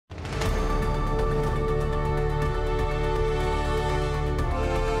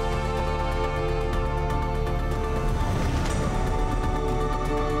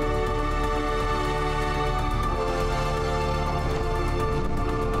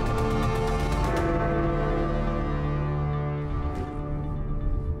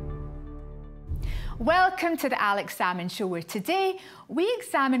Welcome to the Alex Salmond Show, where today we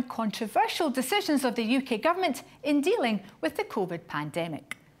examine controversial decisions of the UK government in dealing with the COVID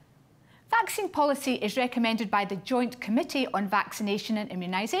pandemic. Vaccine policy is recommended by the Joint Committee on Vaccination and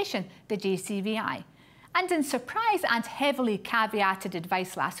Immunisation, the JCVI. And in surprise and heavily caveated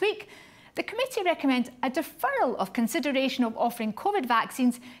advice last week, the committee recommends a deferral of consideration of offering COVID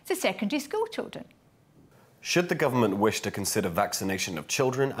vaccines to secondary school children. Should the government wish to consider vaccination of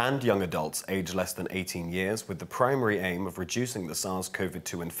children and young adults aged less than 18 years with the primary aim of reducing the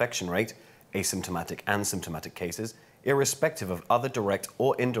SARS-CoV-2 infection rate, asymptomatic and symptomatic cases, irrespective of other direct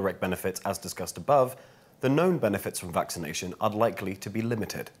or indirect benefits as discussed above, the known benefits from vaccination are likely to be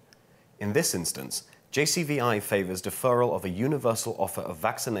limited. In this instance, JCVI favours deferral of a universal offer of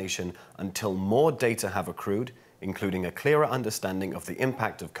vaccination until more data have accrued, including a clearer understanding of the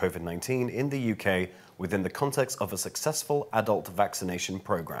impact of COVID-19 in the UK within the context of a successful adult vaccination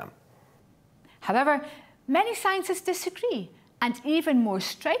programme. However, many scientists disagree, and even more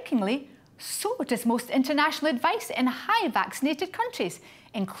strikingly, so does most international advice in high vaccinated countries,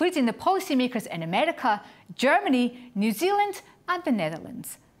 including the policymakers in America, Germany, New Zealand and the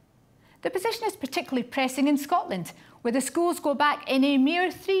Netherlands. The position is particularly pressing in Scotland, where the schools go back in a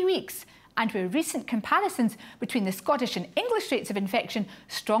mere 3 weeks, and where recent comparisons between the Scottish and English rates of infection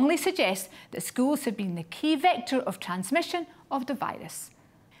strongly suggest that schools have been the key vector of transmission of the virus.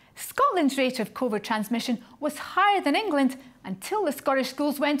 Scotland's rate of COVID transmission was higher than England until the Scottish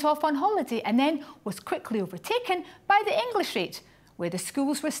schools went off on holiday and then was quickly overtaken by the English rate, where the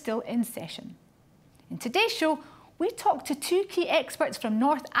schools were still in session. In today's show, we talked to two key experts from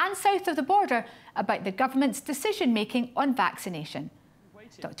north and south of the border about the government's decision-making on vaccination.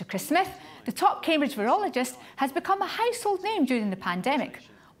 Dr. Chris Smith, the top Cambridge virologist, has become a household name during the pandemic,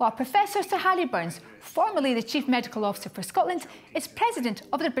 while Professor Sir Harry Burns, formerly the Chief Medical Officer for Scotland, is President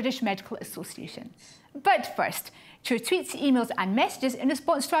of the British Medical Association. But first, to your tweets, emails and messages in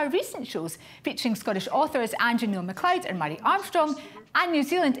response to our recent shows featuring Scottish authors Andrew Neil MacLeod and Murray Armstrong, and New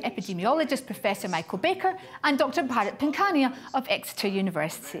Zealand epidemiologist Professor Michael Baker and Dr. Bharat Pinkhania of Exeter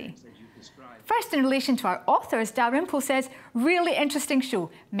University. First, in relation to our authors, Dalrymple says, really interesting show.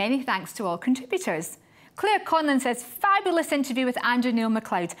 Many thanks to all contributors. Claire Conlon says, fabulous interview with Andrew Neil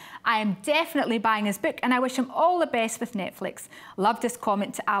MacLeod. I am definitely buying his book and I wish him all the best with Netflix. Loved his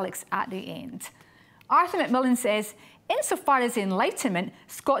comment to Alex at the end. Arthur McMillan says, insofar as the Enlightenment,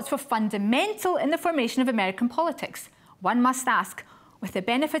 Scots were fundamental in the formation of American politics. One must ask, with the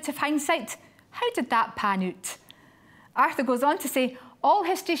benefit of hindsight, how did that pan out? Arthur goes on to say, all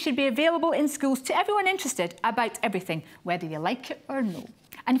history should be available in schools to everyone interested about everything, whether you like it or no.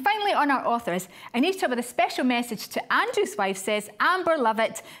 And finally, on our authors, Anita with a special message to Andrew's wife says, Amber, love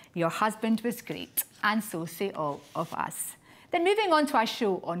it, your husband was great. And so say all of us. Then moving on to our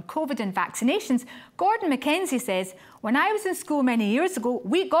show on COVID and vaccinations, Gordon McKenzie says, when I was in school many years ago,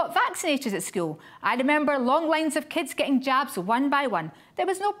 we got vaccinated at school. I remember long lines of kids getting jabs one by one. There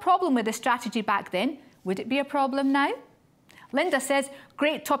was no problem with the strategy back then. Would it be a problem now? Linda says,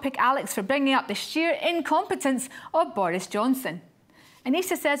 great topic, Alex, for bringing up the sheer incompetence of Boris Johnson.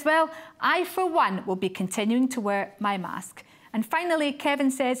 Anissa says, well, I, for one, will be continuing to wear my mask. And finally,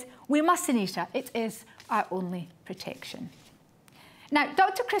 Kevin says, we must, Anita. It is our only protection. Now,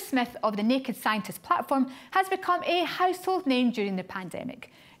 Dr. Chris Smith of the Naked Scientist platform has become a household name during the pandemic.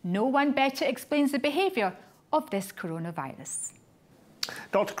 No one better explains the behaviour of this coronavirus.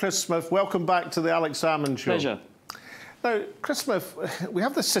 Dr. Chris Smith, welcome back to the Alex Salmond Show. Pleasure. Now, Chris Smith, we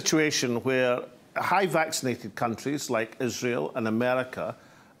have this situation where high vaccinated countries like Israel and America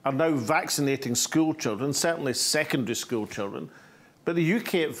are now vaccinating school children, certainly secondary school children, but the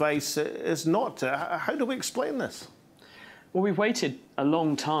UK advice is not. How do we explain this? Well, we've waited a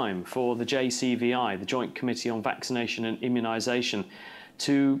long time for the JCVI, the Joint Committee on Vaccination and Immunisation,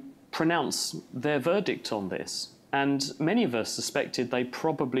 to pronounce their verdict on this. And many of us suspected they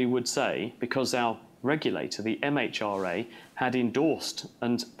probably would say, because our regulator, the MHRA, had endorsed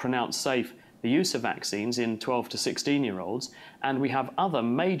and pronounced safe the use of vaccines in 12 to 16-year-olds, and we have other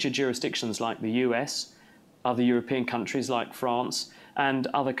major jurisdictions like the US, other European countries like France, and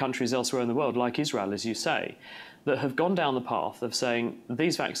other countries elsewhere in the world, like Israel, as you say, that have gone down the path of saying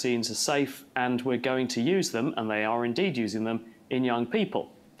these vaccines are safe and we're going to use them, and they are indeed using them, in young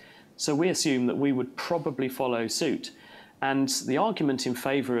people. So we assume that we would probably follow suit. And the argument in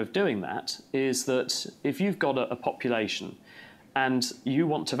favour of doing that is that if you've got a population and you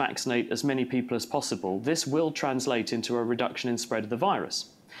want to vaccinate as many people as possible, this will translate into a reduction in spread of the virus,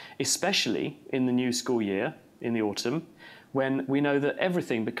 especially in the new school year, in the autumn, when we know that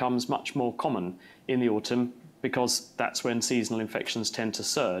everything becomes much more common in the autumn because that's when seasonal infections tend to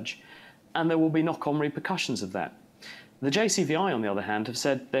surge. and there will be knock-on repercussions of that. The JCVI, on the other hand, have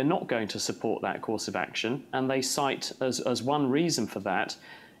said they're not going to support that course of action, and they cite as one reason for that,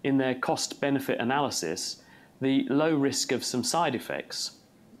 in their cost-benefit analysis, the low risk of some side effects.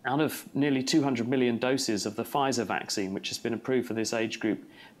 Out of nearly 200 million doses of the Pfizer vaccine, which has been approved for this age group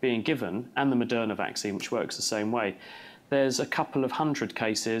being given, and the Moderna vaccine, which works the same way, there's a couple of hundred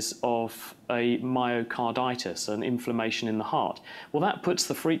cases of a myocarditis, an inflammation in the heart. Well, that puts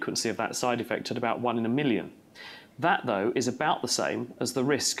the frequency of that side effect at about 1 in a million. That, though, is about the same as the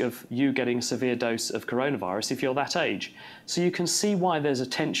risk of you getting a severe dose of coronavirus if you're that age. So you can see why there's a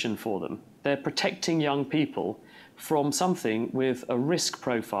tension for them. They're protecting young people from something with a risk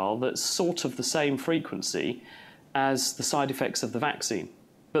profile that's sort of the same frequency as the side effects of the vaccine.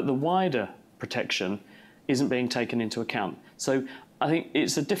 But the wider protection isn't being taken into account. So I think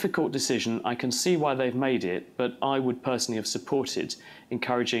it's a difficult decision. I can see why they've made it, but I would personally have supported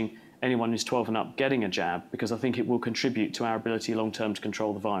encouraging anyone who's 12 and up getting a jab, because I think it will contribute to our ability long-term to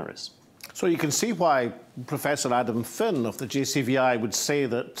control the virus. So you can see why Professor Adam Finn of the JCVI would say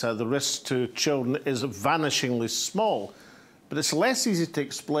that the risk to children is vanishingly small. But it's less easy to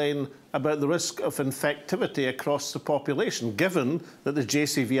explain about the risk of infectivity across the population, given that the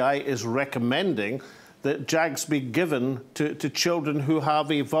JCVI is recommending that JAGs be given to children who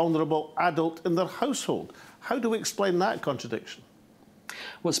have a vulnerable adult in their household. How do we explain that contradiction?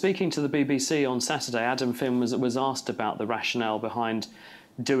 Well, speaking to the BBC on Saturday, Adam Finn was asked about the rationale behind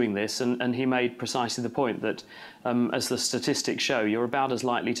doing this, and he made precisely the point that, as the statistics show, you're about as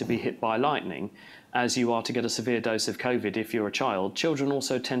likely to be hit by lightning as you are to get a severe dose of COVID if you're a child. Children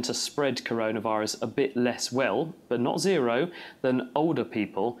also tend to spread coronavirus a bit less well, but not zero, than older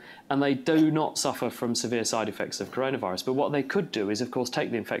people, and they do not suffer from severe side effects of coronavirus. But what they could do is, of course,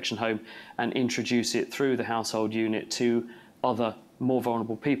 take the infection home and introduce it through the household unit to other more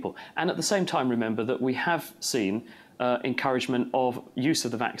vulnerable people. And at the same time, remember that we have seen encouragement of use of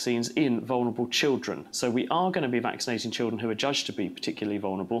the vaccines in vulnerable children. So we are going to be vaccinating children who are judged to be particularly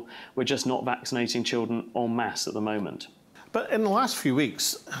vulnerable. We're just not vaccinating children en masse at the moment. But in the last few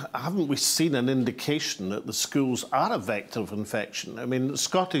weeks, haven't we seen an indication that the schools are a vector of infection? I mean, the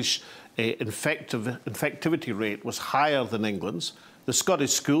Scottish infectivity rate was higher than England's. The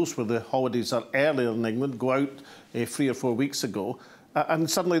Scottish schools, where the holidays are earlier than England, go out 3 or 4 weeks ago, and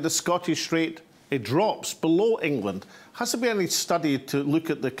suddenly the Scottish rate drops below England. Has there been any study to look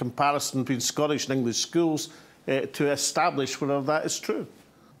at the comparison between Scottish and English schools to establish whether that is true?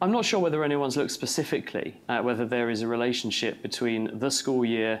 I'm not sure whether anyone's looked specifically at whether there is a relationship between the school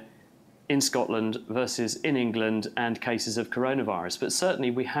year in Scotland versus in England and cases of coronavirus, but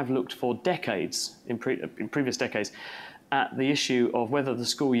certainly we have looked for decades, in previous decades, at the issue of whether the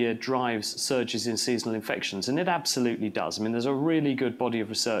school year drives surges in seasonal infections, and it absolutely does. I mean, there's a really good body of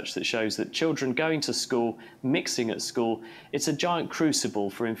research that shows that children going to school, mixing at school, it's a giant crucible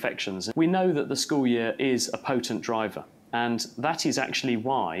for infections. We know that the school year is a potent driver, and that is actually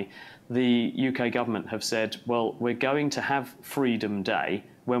why the UK government have said, well, we're going to have Freedom Day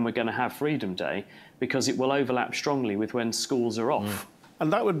when we're going to have Freedom Day, because it will overlap strongly with when schools are off.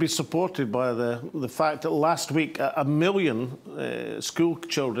 And that would be supported by the fact that last week 1 million school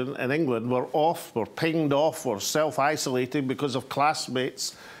children in England were pinged off or self-isolating because of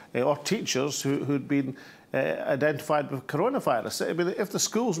classmates or teachers who'd been identified with coronavirus. I mean, if the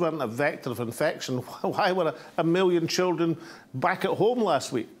schools weren't a vector of infection, why were 1 million children back at home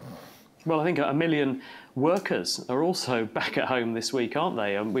last week? Well, I think 1 million workers are also back at home this week, aren't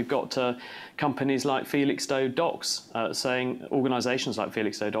they? We've got companies like Felixstowe Docks saying, organisations like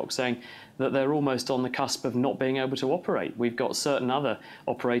Felixstowe Docks saying that they're almost on the cusp of not being able to operate. We've got certain other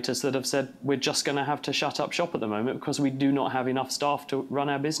operators that have said we're just going to have to shut up shop at the moment because we do not have enough staff to run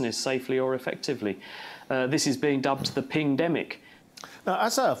our business safely or effectively. This is being dubbed the pingdemic. Now,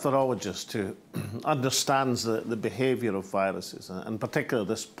 as a virologist who understands the behaviour of viruses, and particularly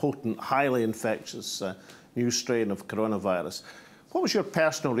this potent, highly infectious new strain of coronavirus, what was your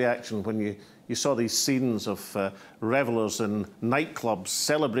personal reaction when you saw these scenes of revellers in nightclubs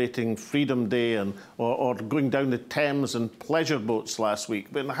celebrating Freedom Day or going down the Thames in pleasure boats last week?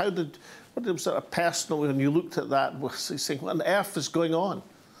 But what was sort of personal when you looked at that, was you saying, what on earth is going on?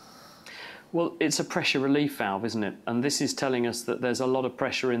 Well, it's a pressure relief valve, isn't it? And this is telling us that there's a lot of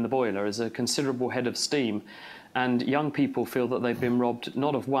pressure in the boiler. There's a considerable head of steam. And young people feel that they've been robbed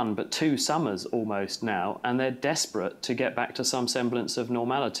not of 1, but 2 summers almost now. And they're desperate to get back to some semblance of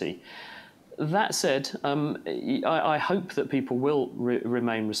normality. That said, I hope that people will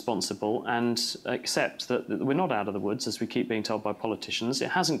remain responsible and accept that we're not out of the woods, as we keep being told by politicians.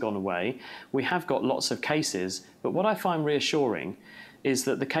 It hasn't gone away. We have got lots of cases. But what I find reassuring is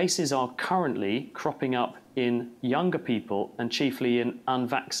that the cases are currently cropping up in younger people and chiefly in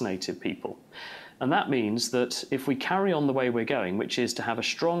unvaccinated people. And that means that if we carry on the way we're going, which is to have a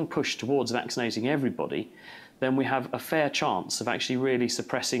strong push towards vaccinating everybody, then we have a fair chance of actually really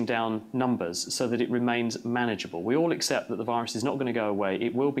suppressing down numbers so that it remains manageable. We all accept that the virus is not going to go away.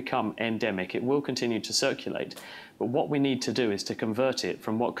 It will become endemic. It will continue to circulate. But what we need to do is to convert it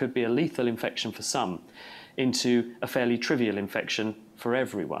from what could be a lethal infection for some into a fairly trivial infection for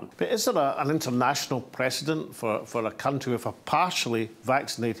everyone. But is there an international precedent for a country with a partially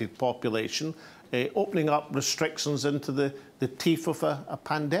vaccinated population opening up restrictions into the teeth of a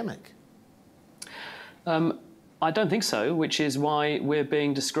pandemic? I don't think so, which is why we're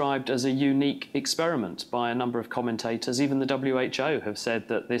being described as a unique experiment by a number of commentators. Even the WHO have said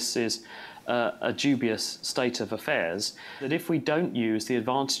that this is a dubious state of affairs, that if we don't use the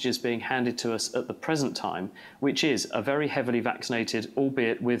advantages being handed to us at the present time, which is a very heavily vaccinated,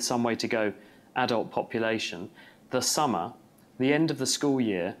 albeit with some way to go, adult population, the summer, the end of the school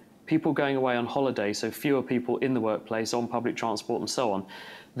year, people going away on holiday, so fewer people in the workplace, on public transport and so on,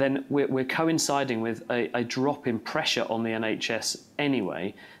 then we're coinciding with a drop in pressure on the NHS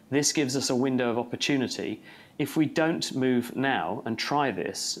anyway. This gives us a window of opportunity. If we don't move now and try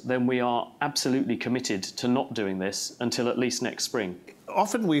this, then we are absolutely committed to not doing this until at least next spring.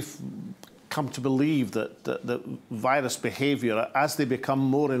 Often we've come to believe that virus behaviour, as they become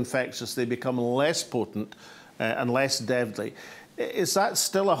more infectious, they become less potent and less deadly. Is that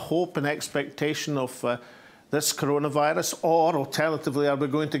still a hope and expectation of this coronavirus, or alternatively, are we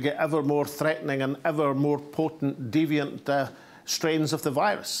going to get ever more threatening and ever more potent deviant strains of the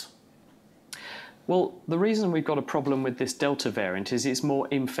virus? Well, the reason we've got a problem with this Delta variant is it's more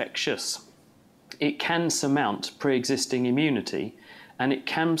infectious. It can surmount pre-existing immunity, and it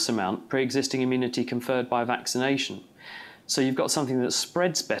can surmount pre-existing immunity conferred by vaccination. So you've got something that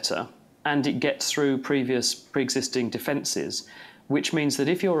spreads better, and it gets through previous pre-existing defences, which means that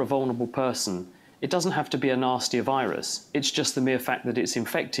if you're a vulnerable person, it doesn't have to be a nastier virus. It's just the mere fact that it's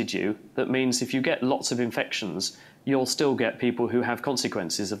infected you that means if you get lots of infections, you'll still get people who have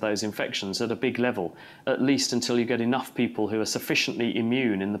consequences of those infections at a big level, at least until you get enough people who are sufficiently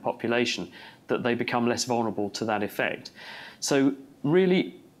immune in the population that they become less vulnerable to that effect. So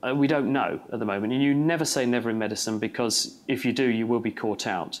really, we don't know at the moment. And you never say never in medicine, because if you do, you will be caught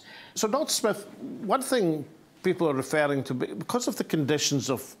out. So, Dr. Smith, one thing people are referring to, because of the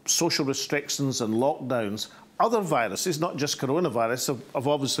conditions of social restrictions and lockdowns, other viruses, not just coronavirus, have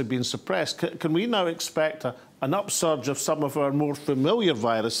obviously been suppressed. Can we now expect an upsurge of some of our more familiar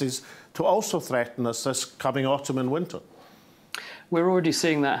viruses to also threaten us this coming autumn and winter? We're already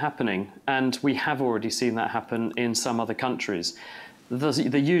seeing that happening, and we have already seen that happen in some other countries.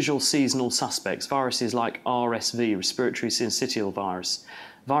 The usual seasonal suspects, viruses like RSV, respiratory syncytial virus,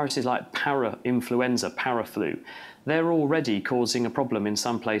 viruses like para-influenza, para-flu, they're already causing a problem in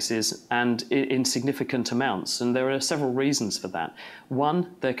some places and in significant amounts. And there are several reasons for that.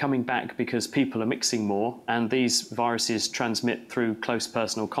 One, they're coming back because people are mixing more, and these viruses transmit through close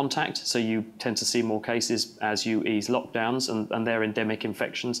personal contact. So you tend to see more cases as you ease lockdowns, and they're endemic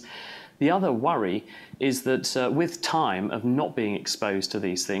infections. The other worry is that with time of not being exposed to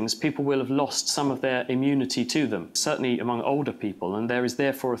these things, people will have lost some of their immunity to them, certainly among older people, and there is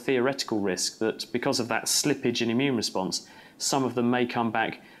therefore a theoretical risk that because of that slippage in immune response, some of them may come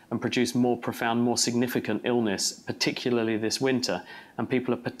back and produce more profound, more significant illness, particularly this winter, and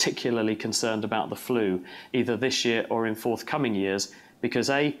people are particularly concerned about the flu, either this year or in forthcoming years, because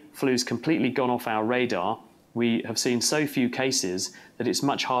A, flu's completely gone off our radar. We have seen so few cases that it's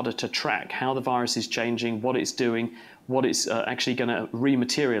much harder to track how the virus is changing, what it's doing, what it's actually going to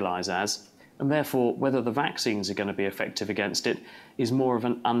rematerialise as, and therefore whether the vaccines are going to be effective against it is more of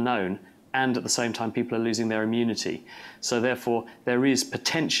an unknown, and at the same time people are losing their immunity. So therefore there is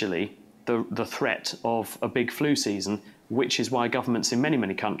potentially the threat of a big flu season, which is why governments in many,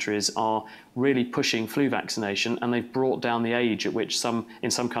 many countries are really pushing flu vaccination, and they've brought down the age at which in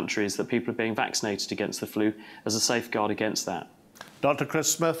some countries that people are being vaccinated against the flu as a safeguard against that. Dr.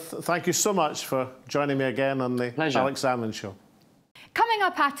 Chris Smith, thank you so much for joining me again on the Alex Salmond Show. Coming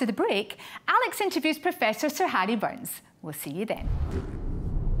up after the break, Alex interviews Professor Sir Harry Burns. We'll see you then.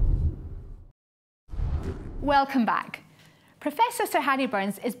 Welcome back. Professor Sir Harry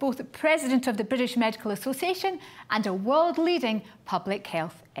Burns is both President of the British Medical Association and a world-leading public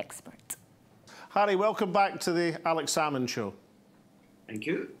health expert. Harry, welcome back to the Alex Salmond Show. Thank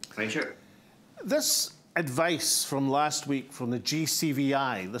you. Pleasure. This advice from last week from the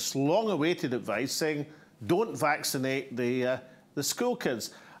GCVI, this long-awaited advice saying don't vaccinate the school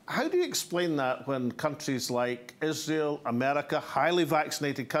kids. How do you explain that when countries like Israel, America, highly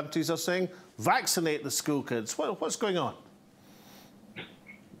vaccinated countries are saying, vaccinate the school kids? What's going on?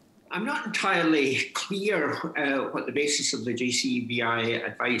 I'm not entirely clear what the basis of the JCVI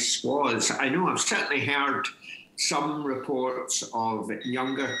advice was. I know I've certainly heard some reports of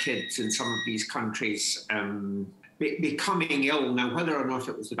younger kids in some of these countries becoming ill. Now, whether or not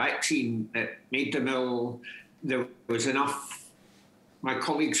it was the vaccine that made them ill, there was enough. My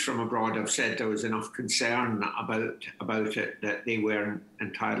colleagues from abroad have said there was enough concern about it that they weren't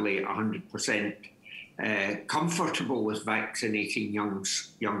entirely 100% comfortable with vaccinating young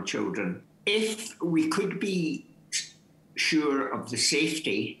children. If we could be sure of the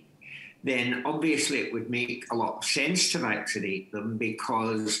safety, then obviously it would make a lot of sense to vaccinate them,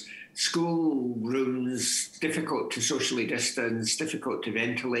 because school rooms, difficult to socially distance, difficult to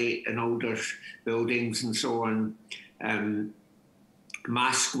ventilate in older buildings and so on.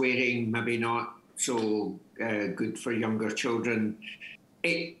 Mask wearing, maybe not so good for younger children.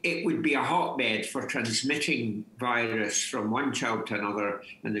 It would be a hotbed for transmitting virus from one child to another,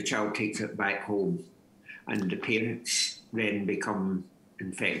 and the child takes it back home, and the parents then become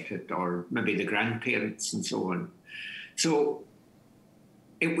infected, or maybe the grandparents and so on. So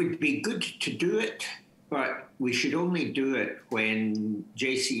it would be good to do it, but we should only do it when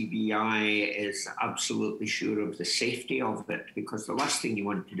JCVI is absolutely sure of the safety of it, because the last thing you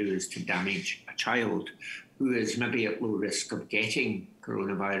want to do is to damage a child who is maybe at low risk of getting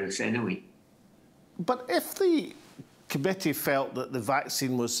coronavirus anyway. But if the committee felt that the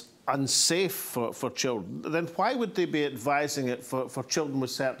vaccine was unsafe for children, then why would they be advising it for children with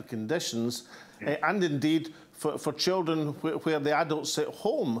certain conditions, and indeed for children where the adults at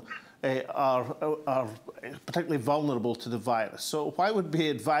home are particularly vulnerable to the virus? So why would be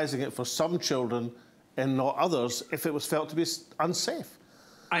advising it for some children and not others if it was felt to be unsafe?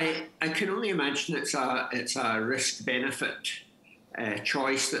 I can only imagine it's a risk-benefit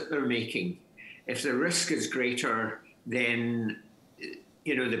choice that they're making. If the risk is greater, then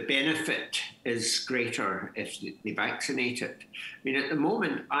the benefit is greater if they vaccinate it. I mean, at the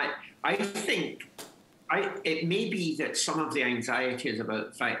moment, I think it may be that some of the anxiety is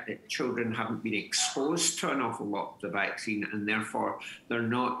about the fact that children haven't been exposed to an awful lot of the vaccine, and therefore they're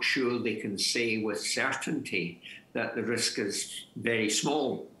not sure they can say with certainty that the risk is very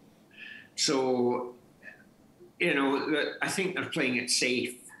small. So, I think they're playing it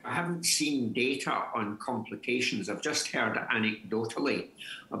safe. I haven't seen data on complications. I've just heard anecdotally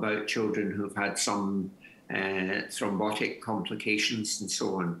about children who've had some thrombotic complications and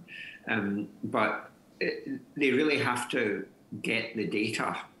so on. But they really have to get the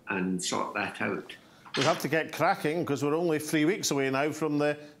data and sort that out. We have to get cracking, because we're only 3 weeks away now from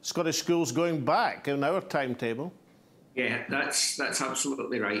the Scottish schools going back in our timetable. Yeah, that's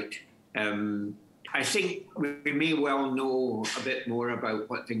absolutely right. I think we may well know a bit more about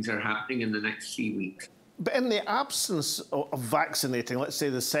what things are happening in the next 3 weeks. But in the absence of vaccinating, let's say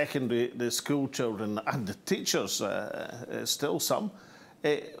the school children and the teachers, still some,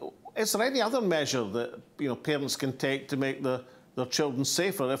 is there any other measure that parents can take to make their children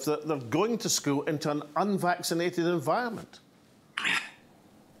safer if they're going to school into an unvaccinated environment?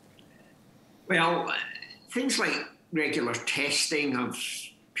 Well, things like regular testing of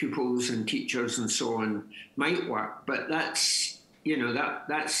pupils and teachers and so on might work, but that's a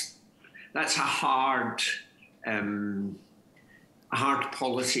hard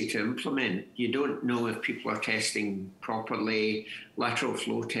policy to implement. You don't know if people are testing properly. Lateral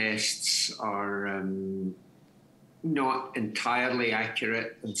flow tests are not entirely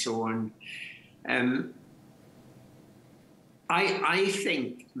accurate and so on. I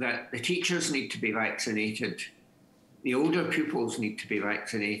think that the teachers need to be vaccinated, the older pupils need to be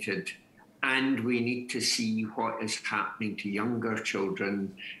vaccinated, and we need to see what is happening to younger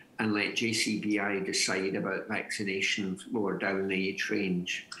children and let JCVI decide about vaccination lower down the age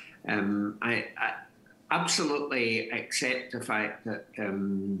range. I absolutely accept the fact that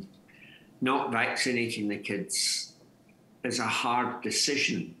not vaccinating the kids is a hard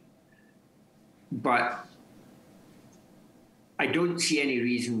decision, but I don't see any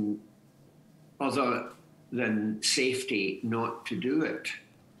reason other than safety not to do it,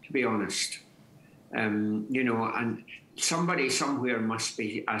 to be honest. And somebody somewhere must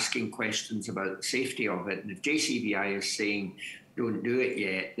be asking questions about the safety of it. And if JCVI is saying don't do it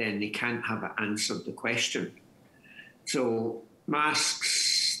yet, then they can't have answered the question. So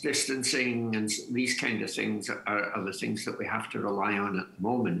masks, distancing, and these kind of things are the things that we have to rely on at the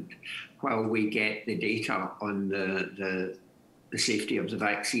moment while we get the data on the safety of the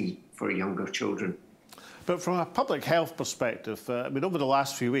vaccine for younger children. But from a public health perspective, I mean, over the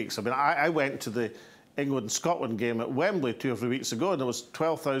last few weeks, I mean, I went to the England-Scotland game at Wembley 2 or 3 weeks ago, and there was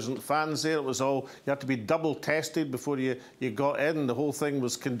 12,000 fans there. It was all, you had to be double tested before you got in. The whole thing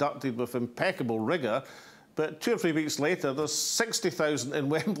was conducted with impeccable rigour. But 2 or 3 weeks later, there's 60,000 in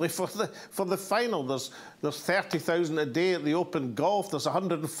Wembley for the final. There's 30,000 a day at the Open Golf. There's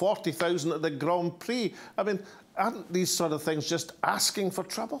 140,000 at the Grand Prix. I mean, aren't these sort of things just asking for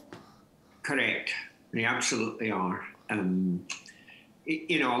trouble? Correct. They absolutely are.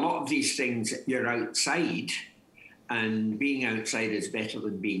 You know, a lot of these things, you're outside, and being outside is better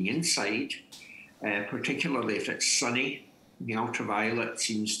than being inside, particularly if it's sunny. The ultraviolet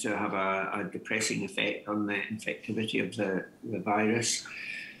seems to have a depressing effect on the infectivity of the virus.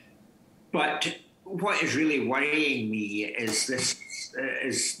 But what is really worrying me is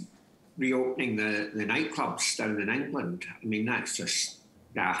is reopening the nightclubs down in England. I mean, that's just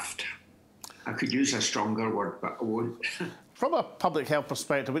daft. I could use a stronger word, but I won't. From a public health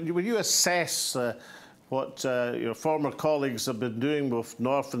perspective, when you assess what your former colleagues have been doing both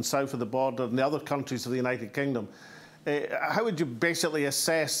north and south of the border and the other countries of the United Kingdom, how would you basically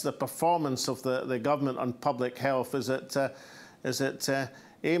assess the performance of the government on public health? Is it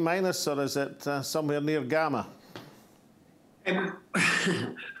A minus, or is it somewhere near gamma?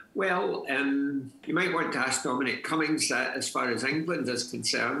 Well, you might want to ask Dominic Cummings that as far as England is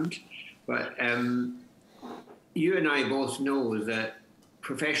concerned, but you and I both know that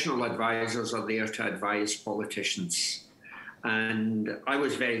professional advisors are there to advise politicians. And I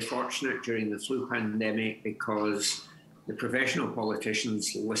was very fortunate during the flu pandemic because the professional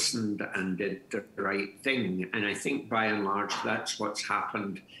politicians listened and did the right thing. And I think by and large, that's what's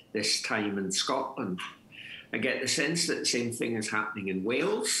happened this time in Scotland. I get the sense that the same thing is happening in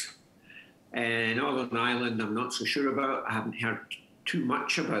Wales. Northern Ireland, I'm not so sure about. I haven't heard too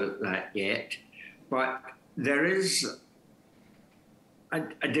much about that yet. But there is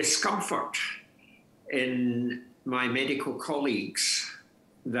a discomfort in my medical colleagues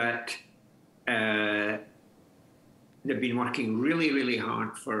that they've been working really, really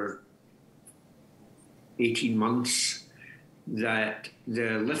hard for 18 months, that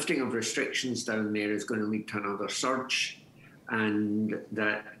the lifting of restrictions down there is going to lead to another surge, and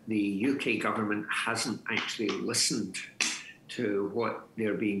that the UK government hasn't actually listened to what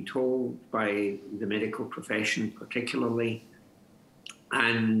they're being told by the medical profession particularly.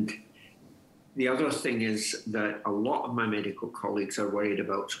 And the other thing is that a lot of my medical colleagues are worried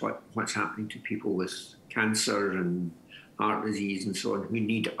about what's happening to people with cancer and heart disease and so on who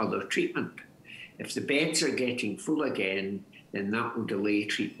need other treatment. If the beds are getting full again, then that will delay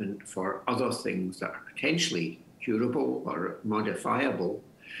treatment for other things that are potentially curable or modifiable,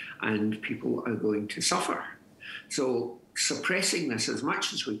 and people are going to suffer. So suppressing this as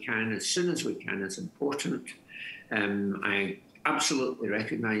much as we can, as soon as we can, is important. I absolutely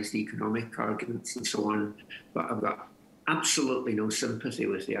recognise the economic arguments and so on, but I've got absolutely no sympathy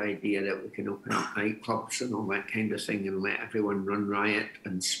with the idea that we can open up nightclubs and all that kind of thing and let everyone run riot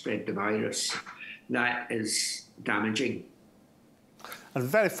and spread the virus. That is damaging. And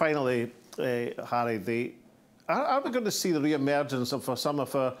very finally, Harry, are we going to see the re-emergence of some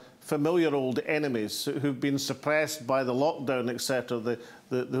of our familiar old enemies who've been suppressed by the lockdown, etc.,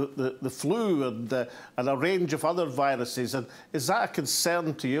 the flu and a range of other viruses? And is that a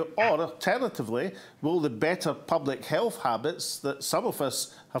concern to you? Or alternatively, will the better public health habits that some of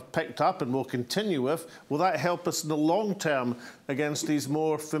us have picked up and will continue with, will that help us in the long term against these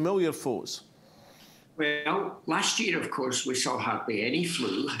more familiar foes? Well, last year, of course, we saw hardly any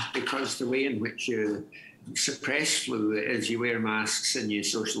flu because the way in which you suppress flu is you wear masks and you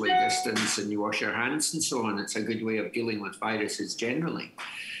socially distance and you wash your hands and so on. It's a good way of dealing with viruses generally.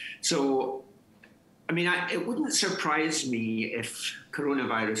 So, I mean, it wouldn't surprise me if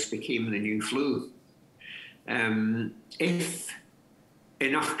coronavirus became the new flu. If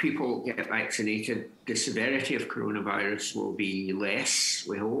enough people get vaccinated, the severity of coronavirus will be less,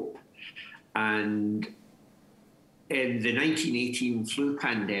 we hope. And in the 1918 flu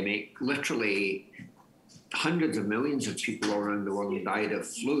pandemic, literally hundreds of millions of people around the world died of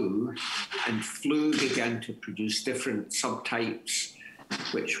flu, and flu began to produce different subtypes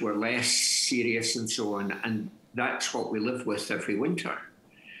which were less serious and so on, and that's what we live with every winter.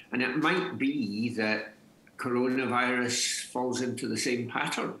 And it might be that coronavirus falls into the same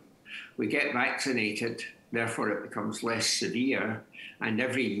pattern. We get vaccinated, therefore it becomes less severe, and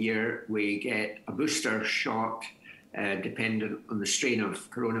every year we get a booster shot dependent on the strain of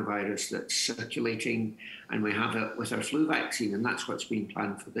coronavirus that's circulating, and we have it with our flu vaccine, and that's what's been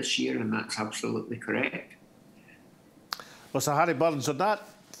planned for this year, and that's absolutely correct. Well, Sir Harry Burns, on that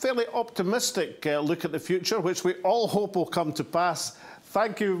fairly optimistic look at the future, which we all hope will come to pass.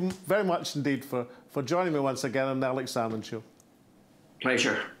 Thank you very much indeed for joining me once again on the Alex Salmond Show.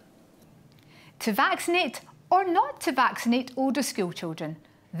 Pleasure. To vaccinate or not to vaccinate older school children?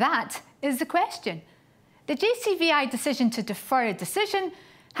 That is the question. The JCVI decision to defer a decision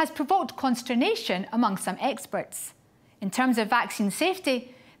has provoked consternation among some experts. In terms of vaccine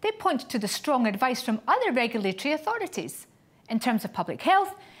safety, they point to the strong advice from other regulatory authorities. In terms of public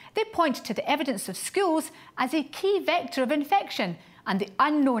health, they point to the evidence of schools as a key vector of infection and the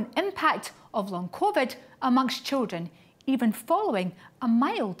unknown impact of long COVID amongst children, even following a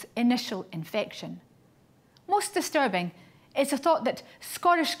mild initial infection. Most disturbing is the thought that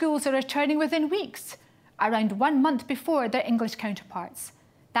Scottish schools are returning within weeks, around 1 month before their English counterparts.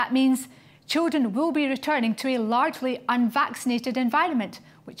 That means children will be returning to a largely unvaccinated environment,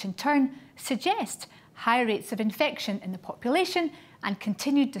 which in turn suggests high rates of infection in the population and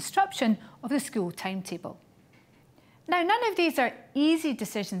continued disruption of the school timetable. Now, none of these are easy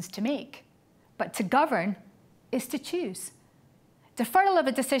decisions to make, but to govern is to choose. Deferral of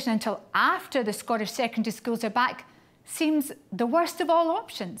a decision until after the Scottish secondary schools are back seems the worst of all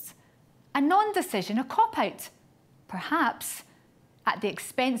options. A non-decision, a cop-out, perhaps at the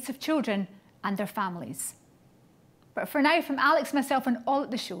expense of children and their families. But for now, from Alex, myself and all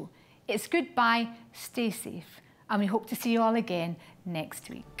at the show, it's goodbye, stay safe, and we hope to see you all again next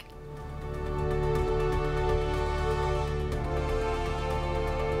week.